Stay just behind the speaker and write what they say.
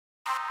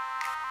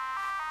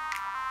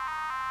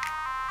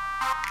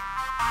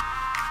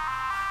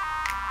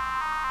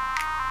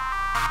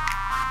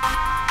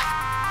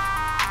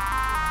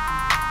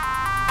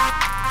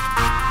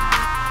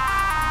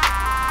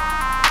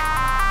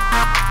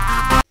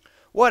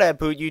What up,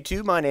 Poot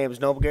YouTube? My name is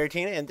Noble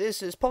Garatina, and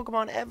this is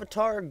Pokemon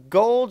Avatar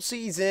Gold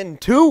Season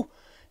 2.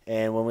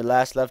 And when we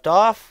last left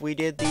off, we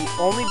did the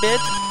only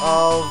bit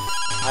of...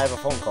 I have a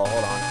phone call,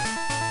 hold on.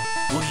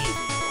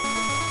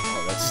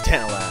 Oh, that's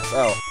Tantalass.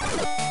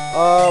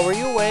 Oh. Were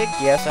you awake?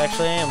 Yes,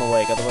 actually I am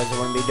awake, otherwise I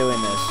wouldn't be doing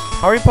this.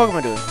 How are your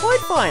Pokemon doing? Quite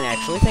fine,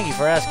 actually. Thank you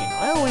for asking.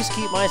 I always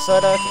keep my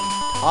Psyduck in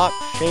top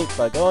shape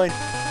by going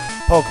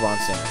Pokemon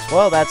centers.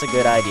 Well, that's a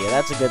good idea.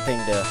 That's a good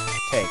thing to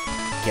take.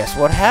 Guess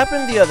what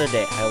happened the other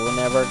day? I will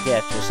never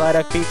guess. Your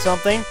Psyduck beat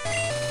something?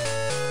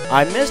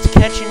 I missed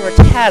catching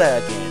Rattata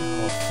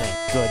again. Oh, thank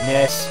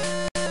goodness.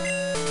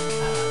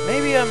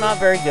 Maybe I'm not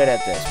very good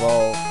at this.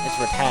 Well, it's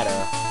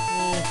Rattata.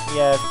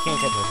 Yeah, if you can't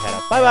catch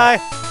Rattata. Bye-bye!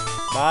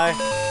 Bye.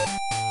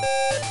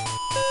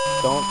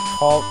 Don't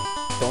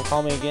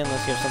call me again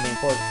unless you have something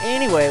important.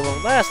 Anyway, when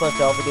we last left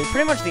off, we did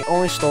pretty much the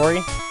only story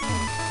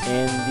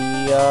in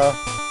the,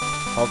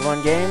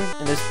 Pokemon game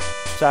in this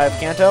side of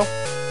Kanto.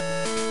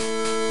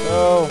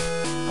 So,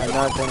 I'm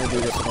not going to do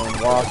this when I'm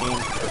walking.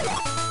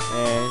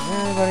 And is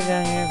anybody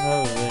down here?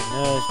 Probably.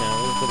 No, it's not.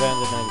 Let's go down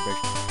to the Night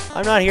Bridge.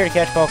 I'm not here to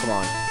catch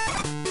Pokemon.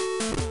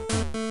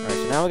 Alright,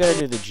 so now we gotta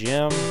do the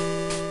gym.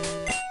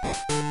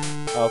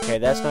 Okay,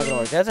 that's not gonna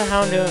work. That's a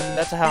Houndour.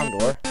 That's a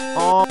Houndour.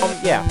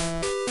 Yeah.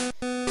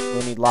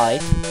 We'll need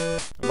light.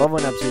 I'm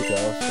leveling up Zuko,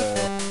 so...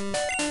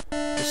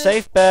 The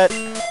safe bet.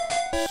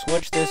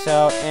 Switch this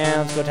out,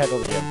 and let's go tackle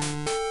the gym.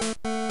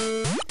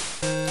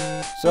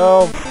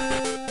 So...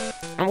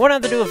 I'm going to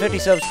have to do a 50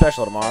 sub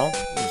special tomorrow.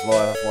 Just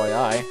low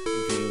FYI.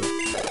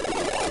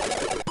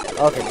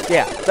 Okay,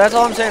 yeah. That's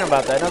all I'm saying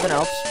about that. Nothing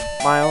else.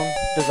 My own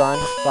design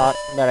thought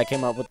that I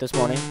came up with this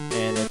morning.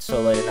 And it's so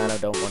late at night I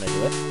don't want to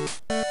do it.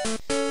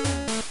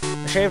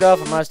 I shaved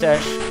off a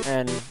mustache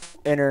and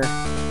inner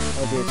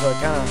beard, so I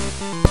kind of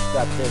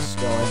got this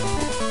going.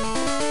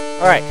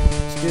 Alright,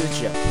 let's do the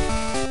gym.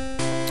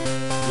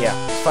 Yeah,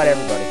 let's fight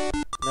everybody.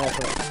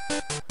 Naturally.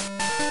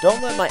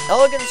 Don't let my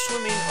elegant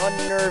swimming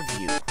unnerve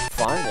you.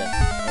 Fine then.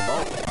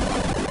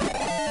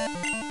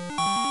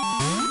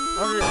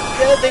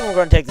 The other thing, we're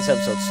going to take this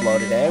episode slow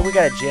today. We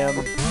got a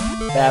gym,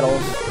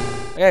 battles.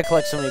 I gotta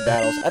collect so many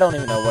battles. I don't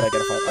even know what I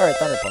gotta fight. Alright,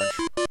 Thunder Punch.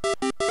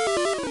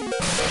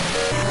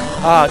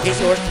 Get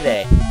yours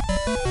today.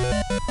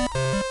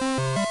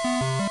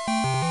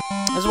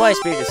 This is why I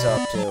speed this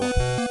up, too.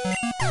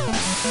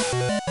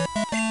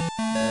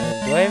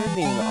 Do I have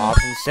any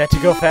options set to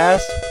go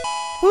fast?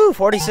 Woo,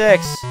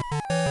 46!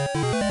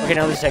 Okay,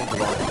 no, this is taking too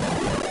long.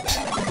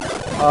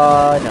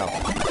 No.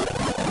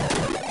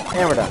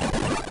 And we're done.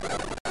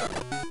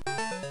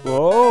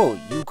 Whoa,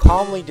 you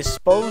calmly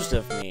disposed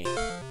of me.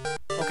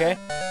 Okay.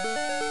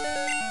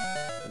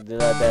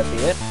 Let that be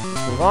it.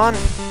 Let's move on.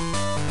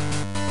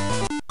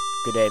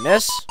 Good day,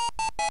 miss.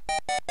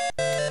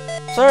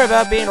 Sorry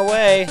about being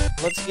away.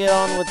 Let's get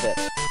on with it.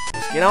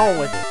 Let's get on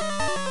with it.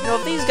 You know,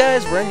 if these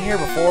guys were in here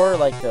before,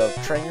 like the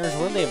trainers,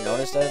 wouldn't they have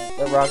noticed that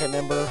the Rocket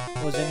member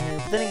was in here?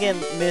 But then again,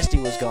 Misty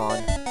was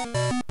gone.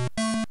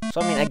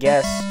 So, I mean, I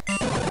guess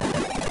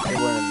they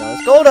wouldn't have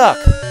noticed. Golduck!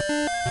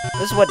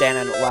 This is what Dan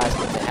and Last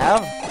needs to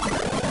have.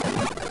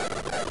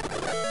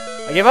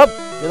 I give up.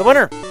 You're the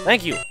winner.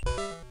 Thank you.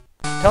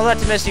 Tell that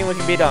to Misty and we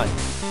can be done.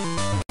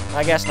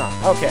 I guess not.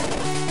 Okay.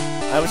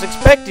 I was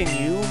expecting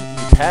you,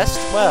 you pest.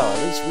 Well, at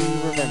least we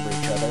remember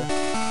each other.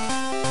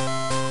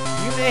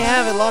 You may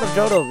have a lot of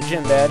Johto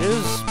gym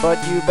badges, but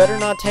you better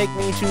not take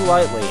me too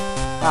lightly. The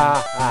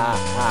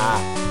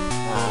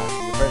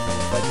person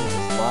who's fighting is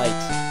Light.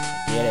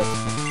 Get it.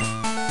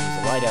 He's a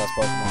Lighthouse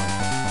Pokemon.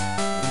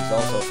 He's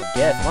also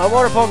Forget. My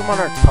water Pokemon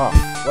are tough.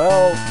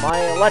 Well, my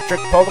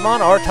electric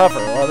Pokemon are tougher,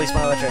 or at least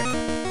my electric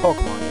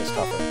Pokemon is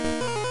tougher.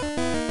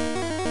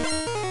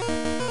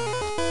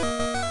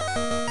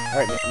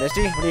 Alright,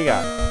 Misty, what do you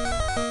got?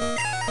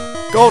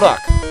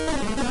 Golduck!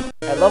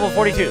 At level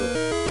 42.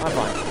 I'm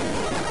fine.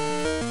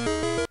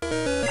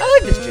 I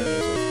like this gym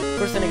music. Of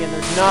course, then again,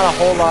 there's not a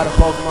whole lot of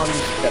Pokemon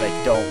music that I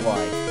don't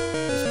like.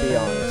 Let's be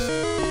honest.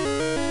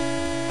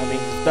 I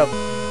mean, the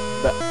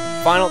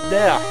final...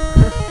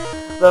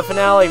 the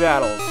finale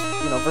battles.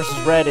 You know, versus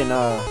Red and,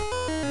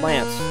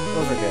 Lance.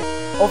 Those are good.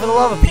 Oh, for the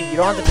love of Pete, you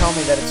don't have to tell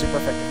me that it's super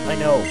effective. I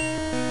know.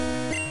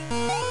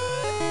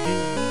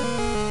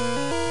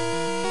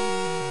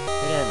 I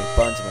didn't have any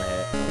buns in my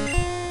head.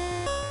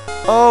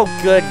 Oh,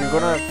 good. You're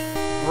gonna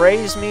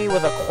raise me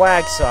with a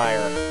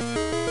Quagsire.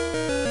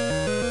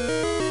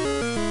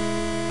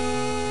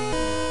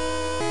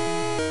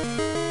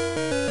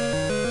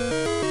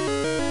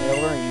 Yeah,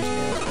 we're gonna use it.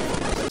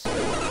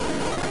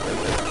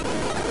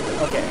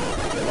 Okay.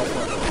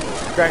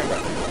 Dragon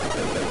Breath.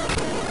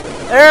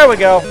 There we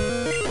go.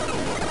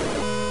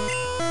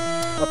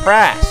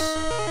 Lapras.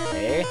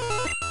 Okay.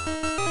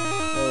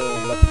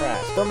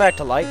 Lapras. Going back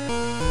to light.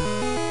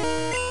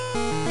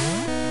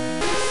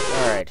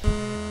 Alright.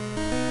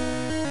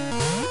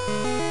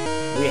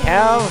 we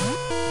have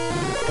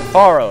the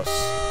Faros.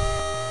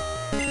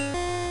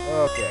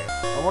 Okay.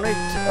 I wanted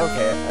to,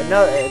 okay,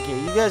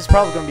 you guys are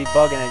probably gonna be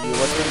bugging at you.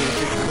 What's gonna be the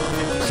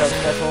 50 sub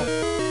special?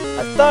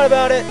 I thought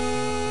about it,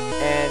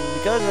 and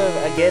because of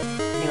I get,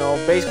 you know,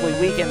 basically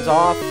weekends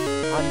off,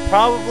 I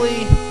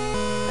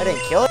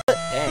didn't kill it?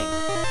 Dang.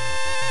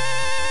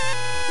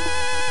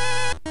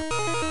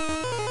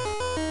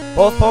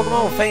 Both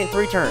Pokemon will faint in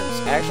 3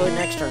 turns. Actually,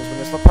 next turn's when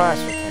this Lapras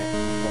will faint.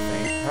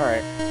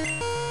 Alright.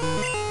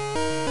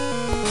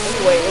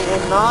 Anyway, it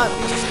will not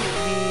be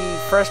the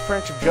Fresh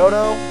Prince of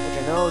Johto, which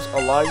I know is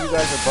a lot of you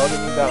guys are bugging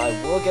me about. I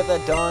will get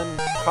that done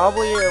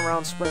probably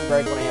around spring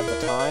break when I have the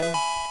time.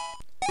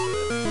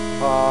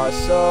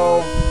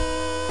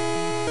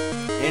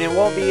 And it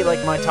won't be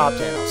like my top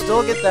 10. I'll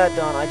still get that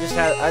done. I just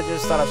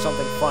thought of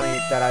something funny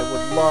that I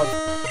would love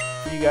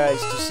for you guys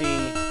to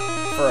see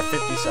for a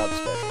 50 sub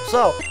special.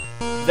 So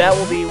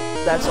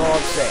that's all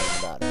I'm saying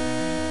about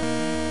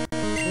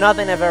it.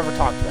 Nothing I've ever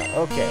talked about.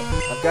 Okay,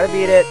 I've got to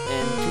beat it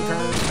in 2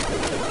 turns.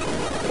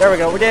 There we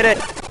go, we did it.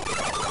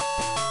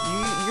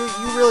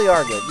 You really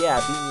are good. Yeah,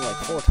 I beat you like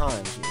 4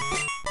 times.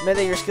 Admit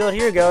that you're skilled.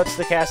 Here you go. It's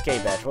the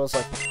Cascade badge. Well, it's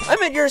like, I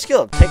admit you're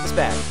skilled. Take this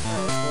back.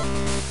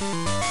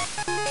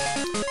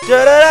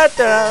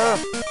 Da-da-da-da!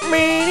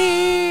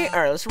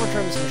 Alright, let's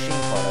return this machine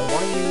part.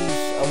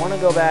 I want to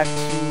go back to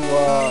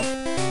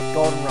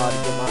Goldenrod to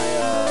get my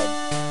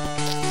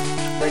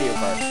radio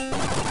card.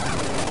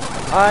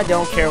 I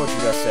don't care what you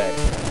just said.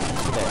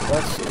 Okay,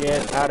 let's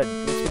get the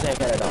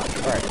heck out of Dodge.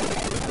 Alright.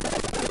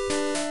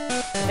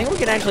 I think we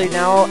can actually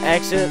now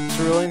exit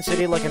Cerulean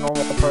City like a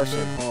normal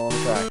person. Hold on, let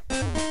me try.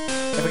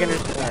 If we can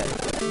just... Alright.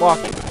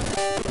 Walking.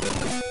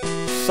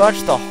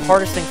 Such the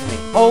hardest thing for me.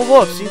 Oh,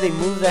 look! See, they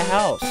moved the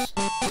house.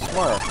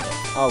 Smart.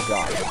 Oh,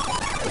 God.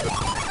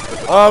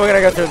 Oh, we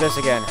gotta go through this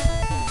again.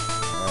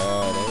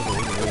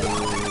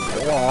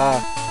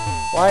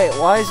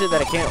 Why is it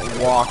that I can't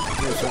walk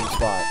to a certain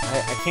spot?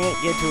 I can't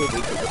get to it.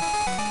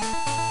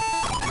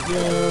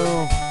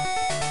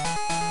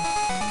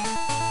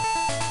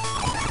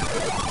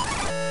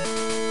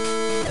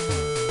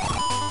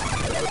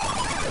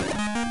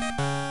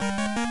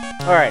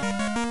 Alright.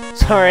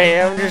 Sorry,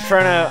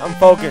 I'm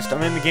focused.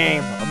 I'm in the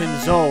game. I'm in the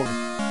zone.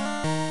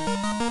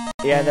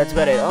 Yeah, that's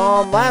about it.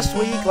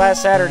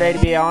 Last Saturday, to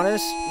be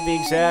honest, to be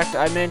exact,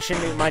 I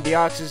mentioned my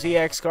Deoxys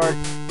EX card.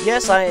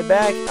 Yes, I am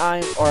back.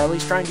 Or at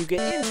least trying to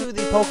get into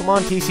the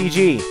Pokemon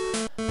TCG.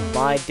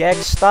 My deck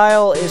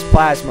style is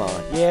Plasma.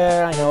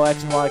 Yeah, I know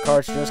X and Y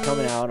cards just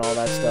coming out and all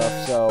that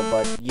stuff. So,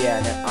 but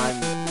yeah,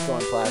 I'm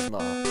going Plasma.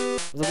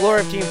 The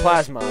glory of Team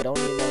Plasma. I don't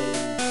need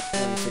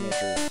any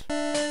signatures.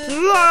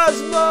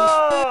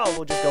 Plasma!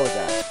 We'll just go with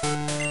that.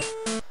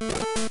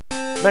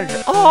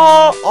 Manager.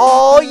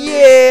 Oh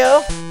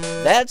yeah!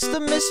 That's the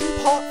missing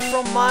part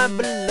from my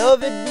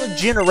beloved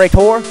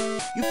generator.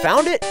 You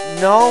found it?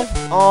 No.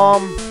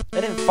 I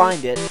didn't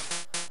find it.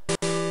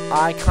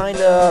 I kind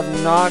of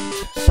knocked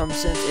some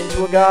sense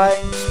into a guy,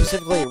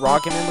 specifically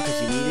Rocket Man because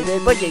he needed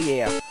it. But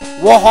yeah.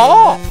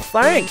 Waha!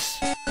 Thanks!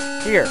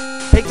 Here,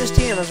 take this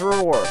TM as a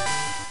reward.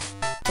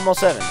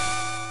 TM07.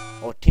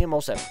 Oh,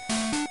 TM07.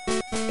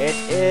 It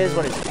is,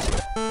 what is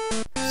it?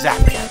 Zap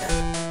Cannon.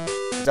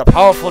 It's a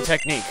powerful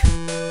technique.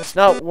 It's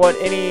not what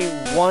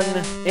anyone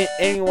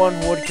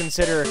would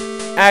consider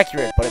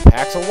accurate, but it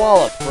packs a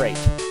wallop. Great.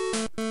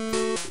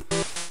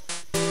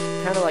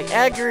 Kind of like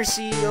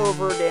accuracy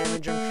over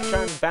damage. I'm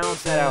trying to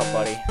balance that out,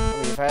 buddy. I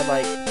mean, if I had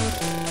like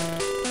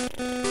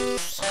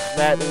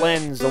that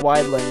lens, the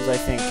wide lens, I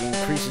think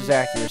increases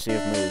accuracy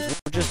of moves,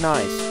 which is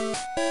nice.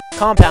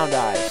 Compound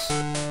Eyes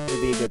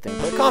would be a good thing,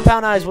 but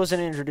Compound Eyes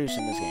wasn't introduced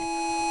in this game.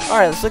 All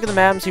right, let's look at the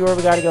map and see where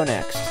we got to go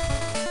next.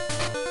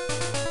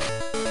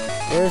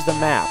 There's the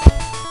map.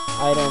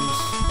 Items.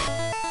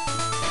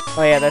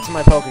 Oh yeah, that's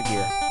my Poke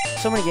Gear.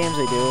 So many games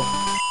they do.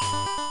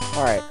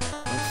 Alright,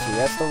 let's see.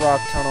 That's the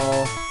rock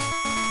tunnel.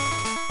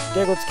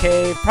 Diglett's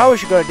Cave. Probably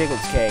should go to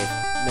Diglett's Cave.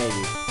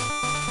 Maybe.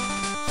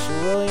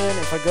 Cerulean,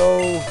 if I go...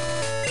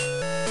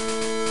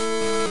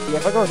 Yeah,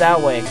 if I go that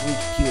way, I can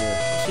reach Pewter.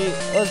 See,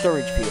 let's go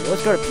reach Pewter.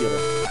 Let's go to Pewter.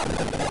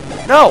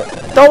 No!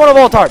 Don't want a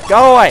Voltart!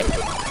 Go away!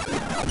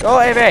 Go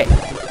away!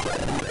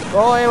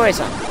 Go away,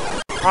 son.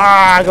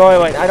 Ah, go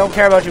away. I don't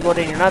care about you,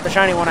 Goldini. You're not the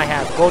shiny one I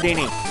have.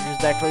 Goldini. Which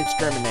is actually its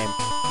German name.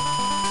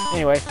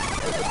 Anyway.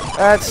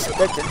 Let's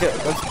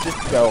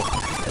just go.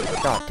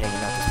 God dang it,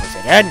 not this place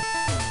again.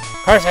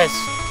 Curses!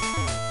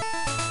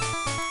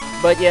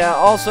 But yeah,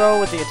 also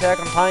with the Attack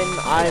on Titan,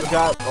 I've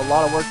got a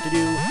lot of work to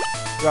do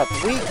throughout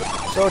the week.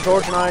 So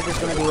George and I are just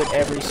going to do it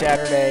every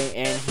Saturday,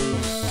 and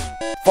he's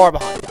far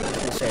behind. I'm just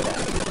going to say that.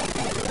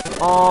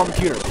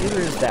 Pewter. Pewter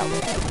is that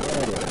way.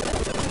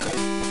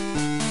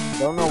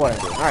 Don't know what I'm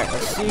doing. Alright,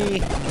 let's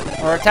see.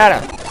 Or Rattata.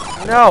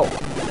 No!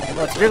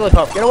 No, it's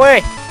Jigglypuff. Get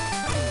away!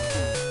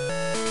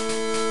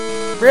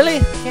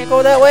 Really? Can't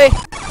go that way?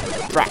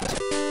 Drat.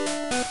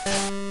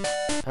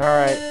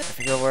 Alright, I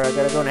figure out where I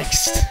gotta go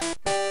next.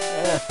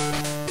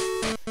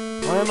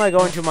 Why am I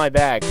going to my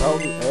bag?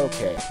 Probably.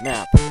 Okay,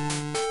 map.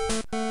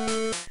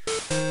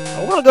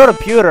 I want to go to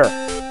Pewter.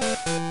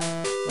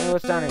 me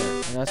what's down here.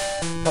 And that's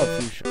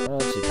probably fuchsia.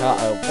 Let's see.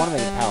 I want to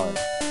make a palette.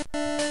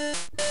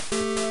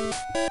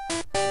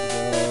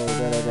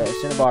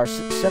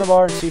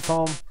 Cinnabar and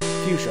Seafoam.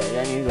 Fuchsia.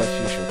 Yeah, I need to go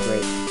fuchsia.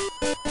 Great.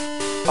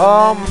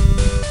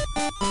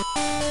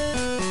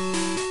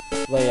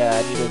 Well, yeah,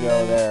 I need to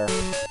go there.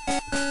 I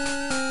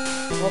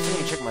also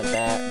need to check my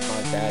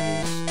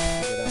badges.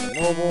 Go down to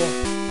Noble.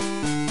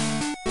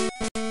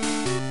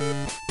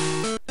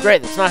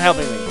 Great, that's not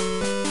helping me.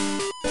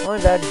 How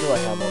many badges do I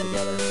have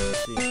altogether?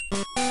 Let's see.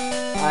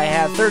 I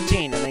have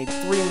 13. I need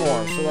 3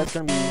 more, so that's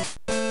gonna be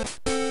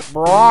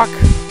Brock,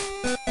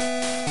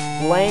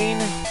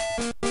 Blaine,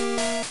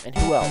 and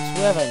who else?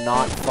 Who have I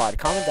not fought?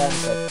 Comment that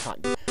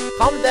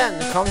in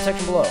the comment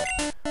section below,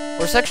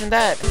 or section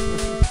that in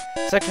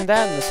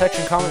the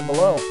section comment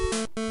below.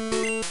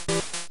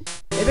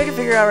 Maybe I can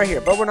figure it out right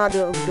here, but we're not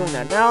doing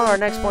that. Now our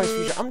next point is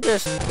fuchsia. I'm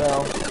just we're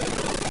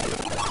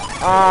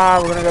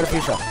gonna go to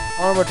fuchsia.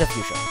 Onward to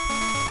fuchsia.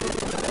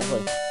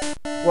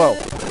 Whoa,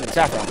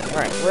 Saffron.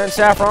 Alright, we're in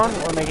Saffron.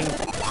 We're making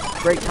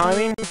great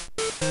timing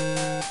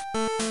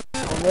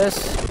on this.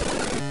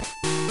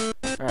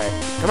 Alright,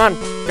 come on,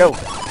 go.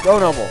 Go,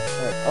 Noble.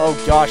 Alright. Oh,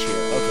 Josh here.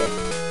 Okay.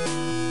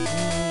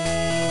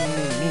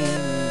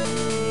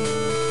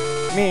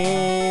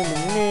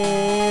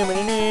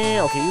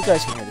 Okay, you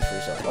guys can hear this for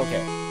yourself.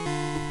 Okay.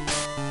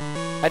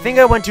 I think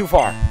I went too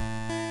far.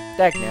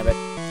 Dagnabbit.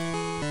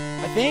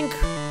 I think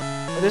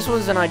this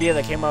was an idea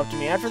that came up to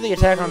me after the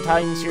Attack on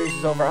Titan series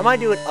is over. I might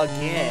do it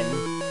again,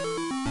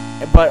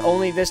 but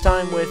only this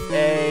time with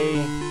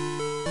a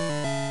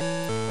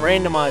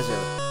randomizer.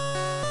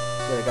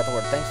 Good, I got the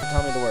word. Thanks for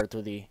telling me the word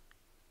through the...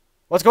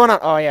 What's going on?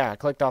 Oh, yeah, I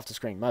clicked off the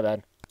screen. My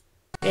bad.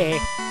 Hey.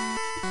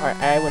 Alright,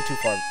 I went too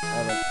far.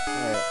 Alright.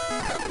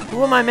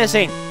 Who am I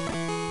missing?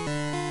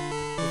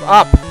 Move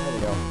up. There we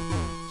go.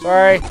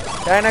 Sorry.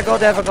 Technical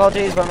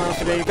difficulties, but I'm supposed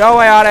to be... Go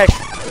away, Oddish!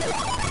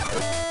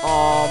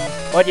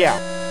 But yeah.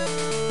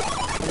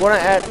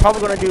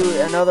 Probably gonna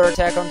do another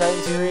Attack on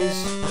Titan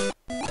series.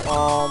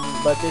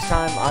 But this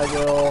time I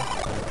will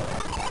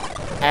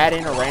add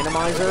in a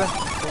randomizer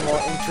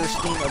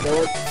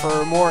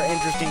for more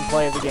interesting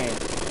play of the game.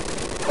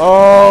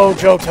 Oh,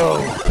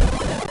 Johto!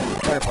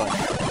 Thunder Punch.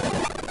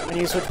 I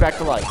need to switch back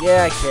to light.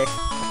 Yeah, I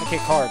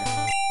kick hard. I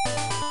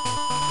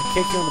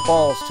kick you in the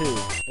balls too,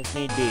 if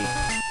need be.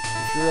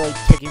 If you're really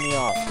kicking me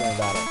off during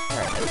battle.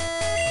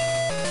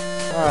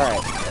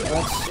 Alright,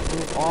 let's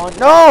move on.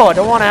 No! I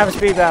don't want to have a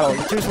speed battle.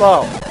 You're too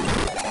slow.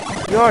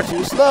 You're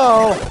too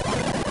slow!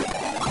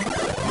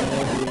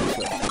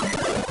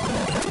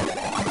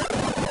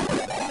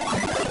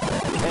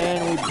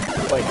 And we...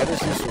 Wait, I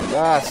just used to...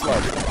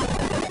 Sludge.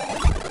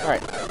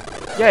 Alright.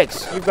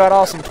 Yikes, you've got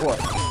awesome torque.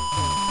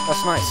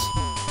 That's nice.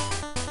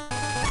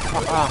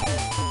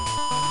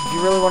 If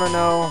you really want to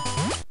know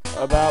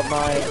about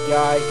my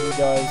guy who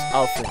does...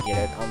 I'll forget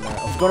it. I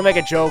was going to make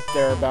a joke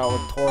there about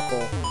with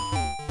Torkoal.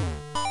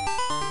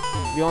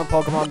 The only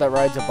Pokemon that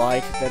rides a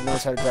bike that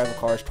knows how to drive a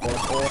car is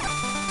Torkoal.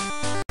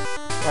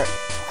 Alright.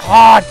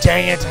 Ah,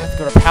 dang it! I have to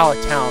go to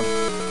Pallet Town.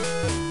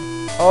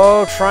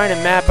 Oh, trying to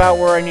map out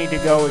where I need to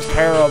go is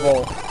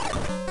terrible.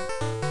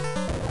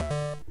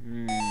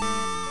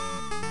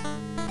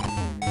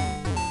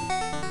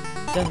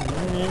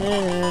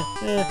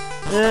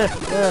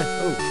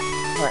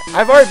 Alright,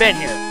 I've already been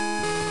here.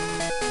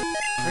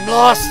 I'm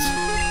lost!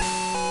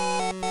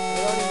 I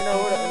don't even know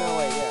who to... No,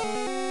 wait, yeah.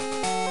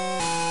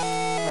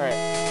 Alright,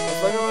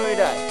 let's look at where we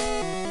died. I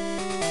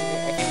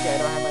think I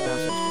don't have my mouse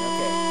on screen.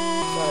 Okay.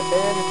 So I've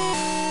been...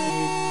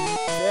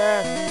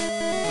 There.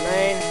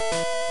 Lane.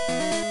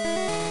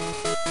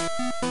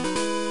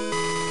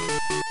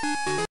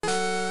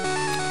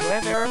 Do I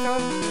have Erica? I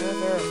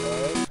have Erica,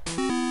 right?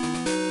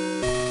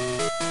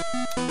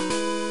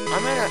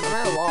 I'm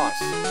at a loss.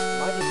 I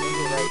might just leave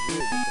it right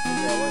here just to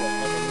figure out where the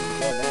heck I need to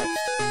go next.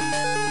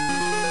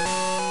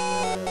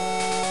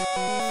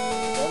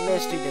 Done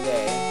Misty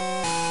today.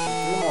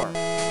 3 more.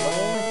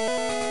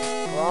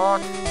 Lane.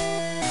 Rock.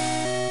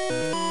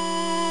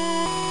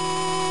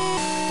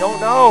 I don't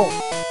know.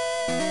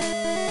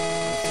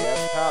 Let's see,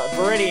 that's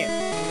Viridian. We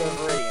go to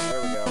Viridian.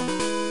 There we go.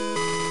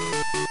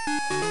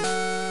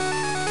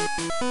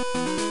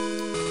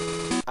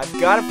 I've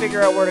got to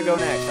figure out where to go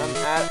next. I'm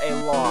at a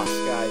loss,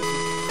 guys.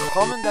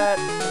 Comment that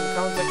in the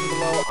comment section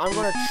below. I'm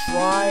gonna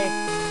try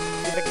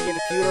see if I can get a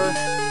pewter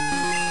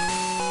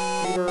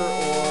or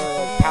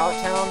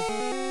Pallet Town.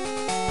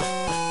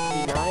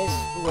 Be nice.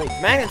 Ooh, wait,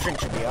 Magnet Drink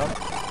should be up.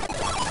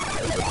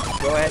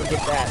 Go ahead and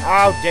get that.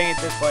 Oh, dang it,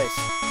 this place.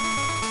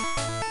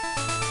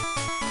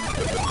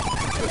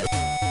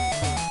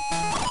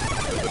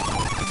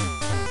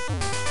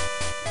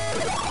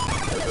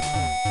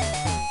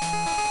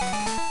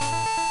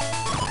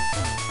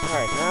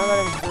 Alright, now that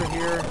I'm through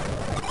here.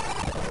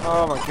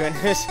 Oh my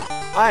goodness.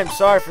 I am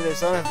sorry for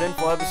this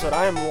uneventful episode.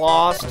 I am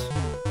lost of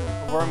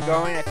where I'm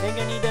going. I think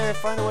I need to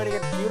find a way to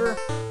get a computer.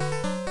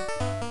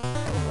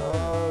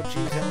 Oh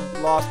jeez,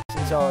 I'm lost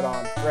in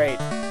Celadon. Great.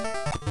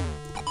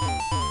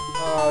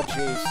 Oh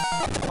jeez.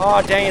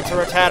 Oh dang, it's a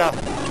Rattata.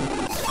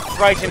 It's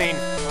frightening.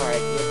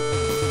 Alright.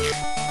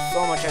 So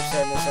so much I've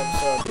said in this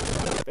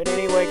episode. But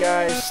anyway,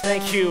 guys,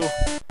 thank you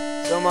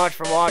so much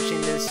for watching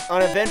this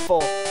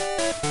uneventful,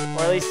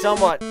 or at least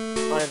somewhat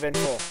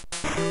uneventful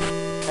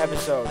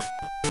episode.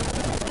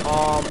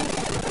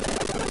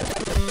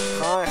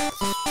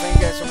 Thank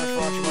you guys so much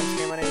for watching once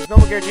again. My name is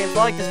Noble Garrett James.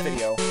 Like this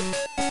video,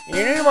 and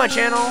you're new to my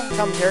channel,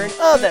 commentary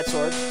of that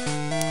sort,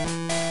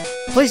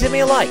 please hit me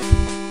a like.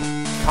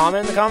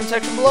 Comment in the comment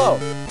section below.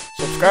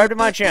 Subscribe to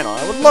my channel.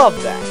 I would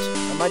love that.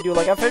 I might do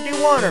like a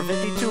 51 or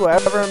 52,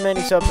 however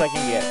many subs I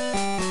can get.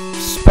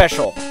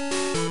 Special.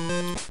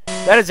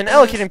 That is an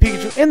Elekid and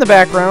Pikachu in the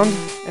background.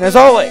 And as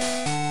always,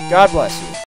 God bless you.